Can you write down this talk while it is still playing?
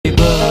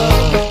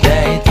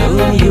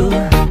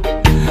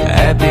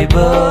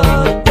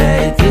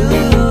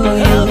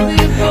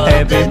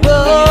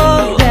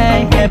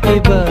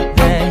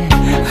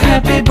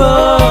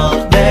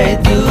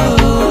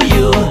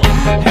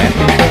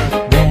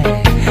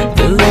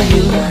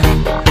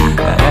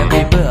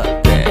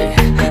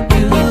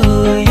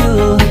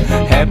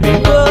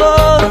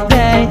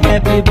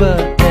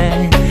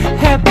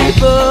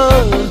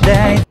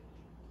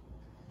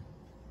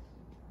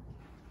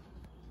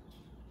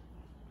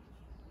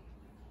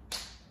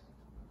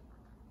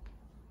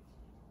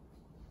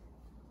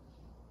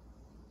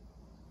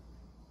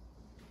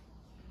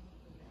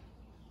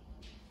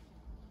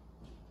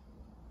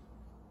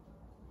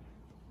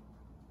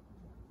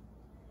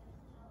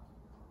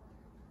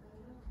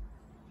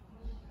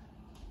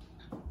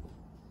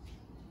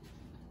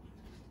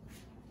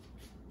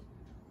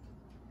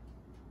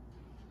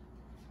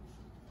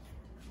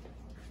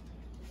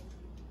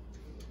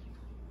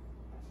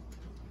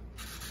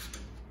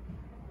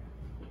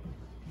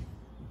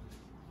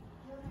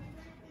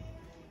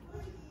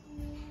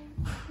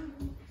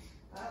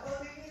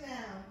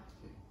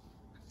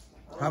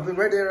Happy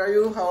birthday,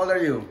 Rayu. How old are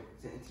you?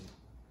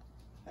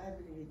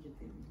 17.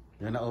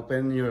 You wanna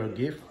open your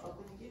gift?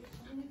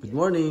 Good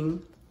morning.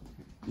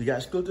 You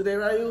got school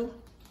today, Rayu?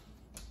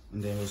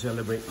 And then we'll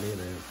celebrate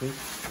later, okay?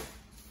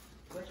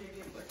 What's your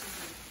gift?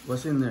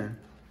 What's in there?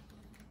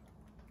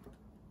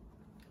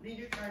 Read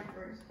your card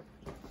first.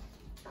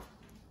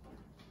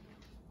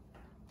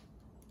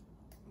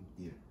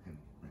 Dear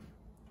Henry,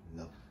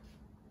 love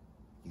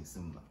you so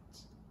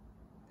much.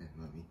 And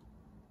mommy,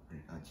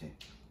 I'll check.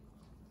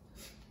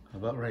 How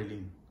about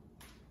Riley?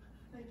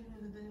 I don't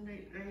know the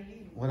right.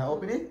 Wanna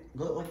open it?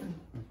 Go open.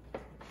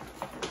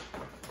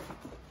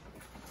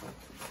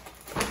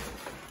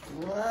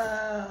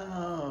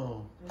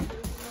 Wow!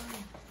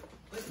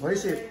 What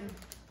is it?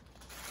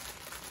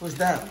 Who's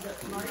that?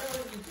 Mario.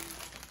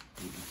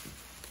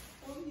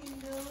 Oh, you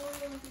know,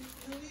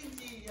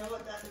 Luigi. How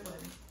about that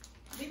one?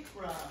 Big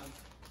frog.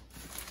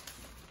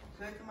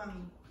 Show it to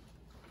mommy.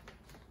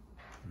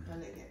 Don't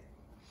like it.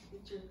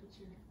 Picture.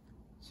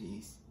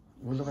 Cheese.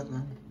 Well, look at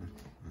mom.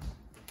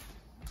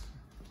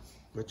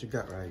 What you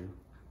got, Rayu?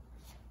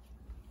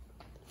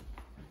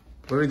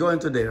 Where are we going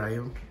today,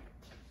 Rayu?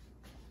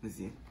 Let's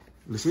see.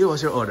 Lucia,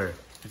 what's your order?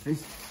 I think.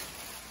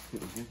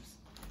 Little chips.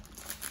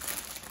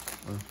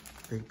 Oh,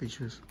 take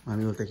pictures.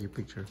 Mommy will take your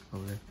picture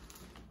over there.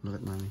 Look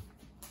at mommy.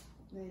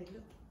 There you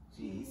go.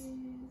 Cheese.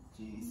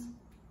 Cheese.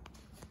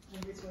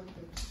 And this one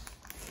too.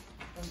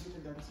 Come to the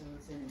dance and we'll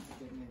send it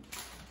to them.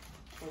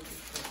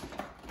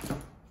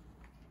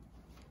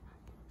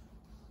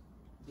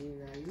 Dear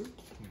Rayu,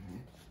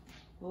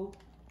 hope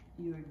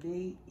your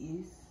day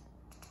is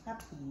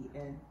happy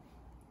and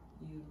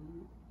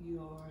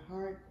your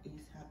heart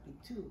is happy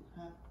too.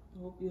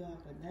 Hope you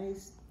have a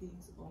nice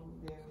things all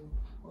the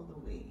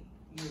way.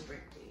 Your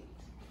birthday.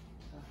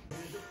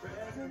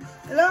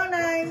 Hello,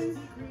 Nine!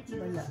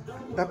 Wala.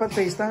 Dapat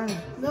FaceTime.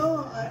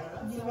 No,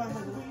 hindi ba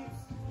sagot?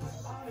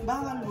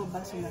 Bawal mo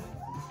ba sila?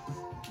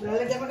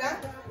 Lalagyan mo na?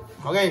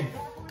 Okay.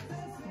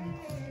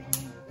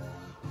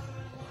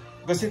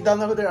 Go sit down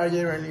over there,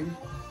 RJ, Riley.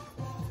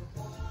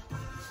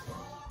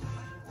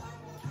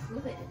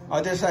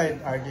 Other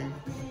side, RJ.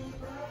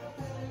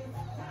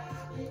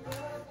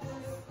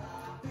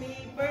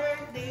 Happy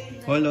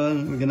birthday! Hold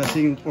on, we're gonna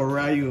sing for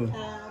Rayu.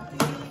 Happy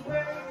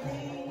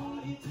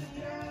birthday to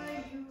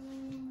Rayu.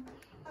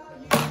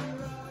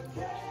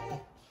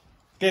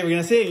 Okay, we're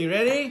gonna sing. You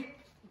ready?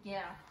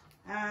 Yeah.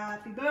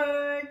 Happy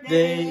birthday!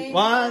 Day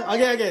one.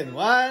 Again.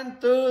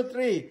 1, 2,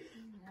 3.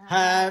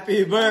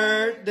 Happy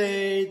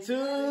birthday to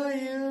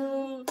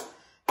you.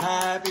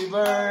 Happy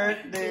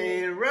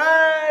birthday,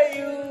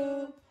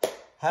 Rayu.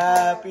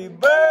 Happy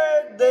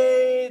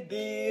birthday,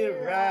 dear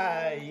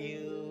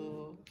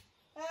Rayu.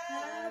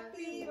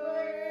 Happy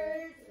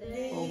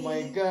birthday! Oh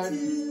my God. to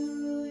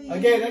you.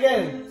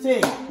 Again.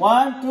 Sing.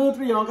 1, 2,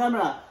 3 on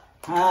camera.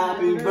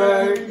 Happy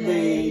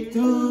birthday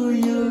to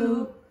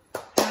you.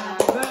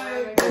 Happy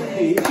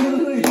birthday To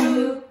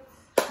you.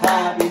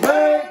 Happy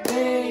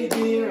birthday,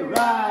 dear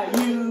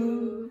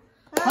Rayu.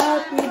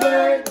 Happy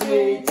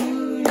birthday to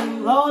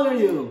you. How old are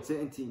you?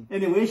 17.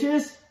 Any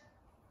wishes?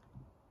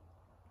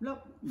 No.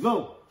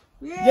 Go.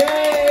 Yay!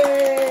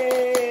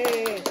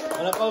 Yay!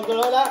 Wanna call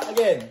Lola?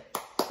 Again.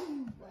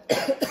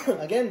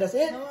 Again, that's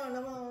it?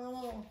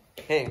 No.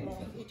 Hey.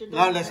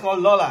 Now let's call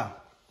Lola.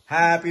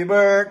 Happy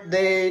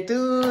birthday to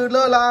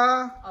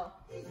Lola. Oh.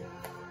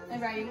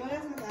 And Rayu.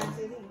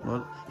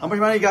 Well, how much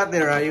money you got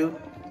there, Rayu?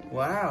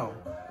 Wow.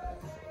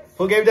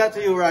 Who gave that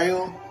to you,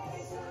 Rayu?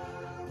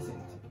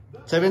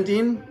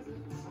 17?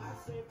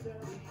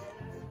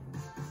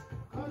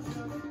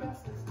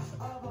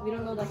 We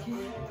don't know that kid.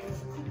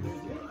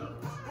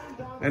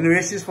 Any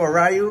wishes for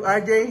Rayu,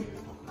 RJ?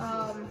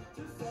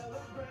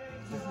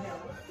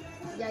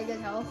 Yeah, good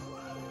health.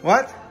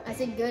 What? I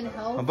said good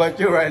How health. about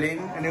you,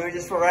 Rylene? Any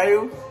wishes for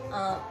Rayu?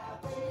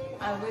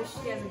 I wish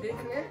he has a good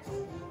career.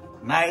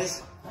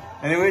 Nice.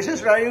 Any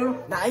wishes, Rayu?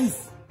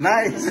 Nice.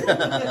 Nice.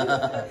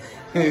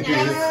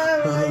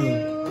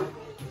 Rayu,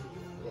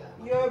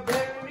 you're a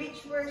very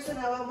rich person.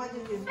 How much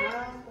is it? 1,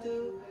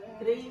 2,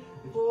 3,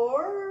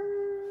 4.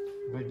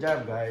 Good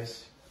job,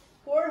 guys.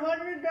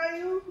 400,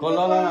 Rayu? Call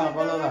Lola na,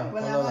 call Lola, call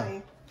Wala Lola. nga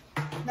eh.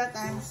 Not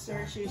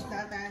answer. She's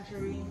not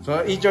answering.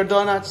 So eat your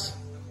donuts.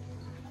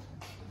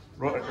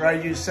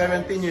 Rayu is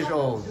 17 years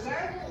old.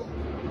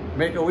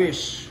 Make a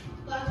wish.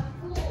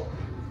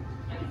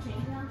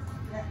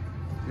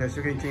 Yes,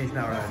 you can change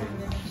now, Rayu.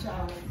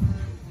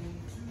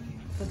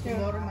 So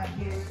tomorrow my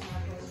hair.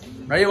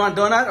 Rayu, want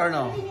donut or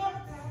no? You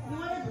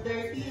want it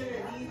dirty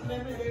already?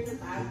 Remember there's an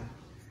ad?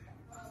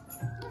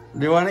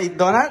 Do you want to eat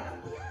donut?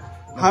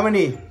 How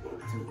many?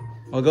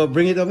 I'll go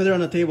bring it over there on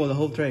the table, the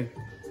whole tray.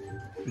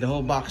 The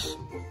whole box.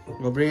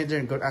 Go bring it there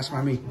and go ask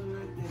mommy.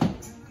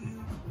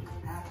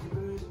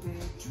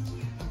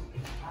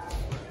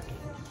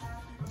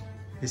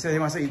 He said he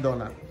wants to eat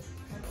donut.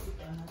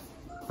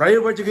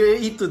 Rayu, where'd you go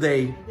eat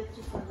today?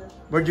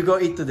 Where'd you go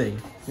eat today?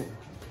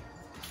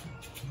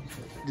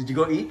 Did you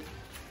go eat?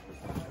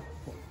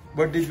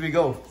 Where did we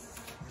go?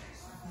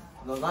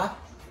 Lola?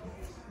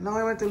 No,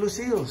 I went to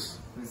Lucille's.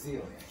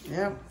 Lucille.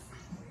 Yep.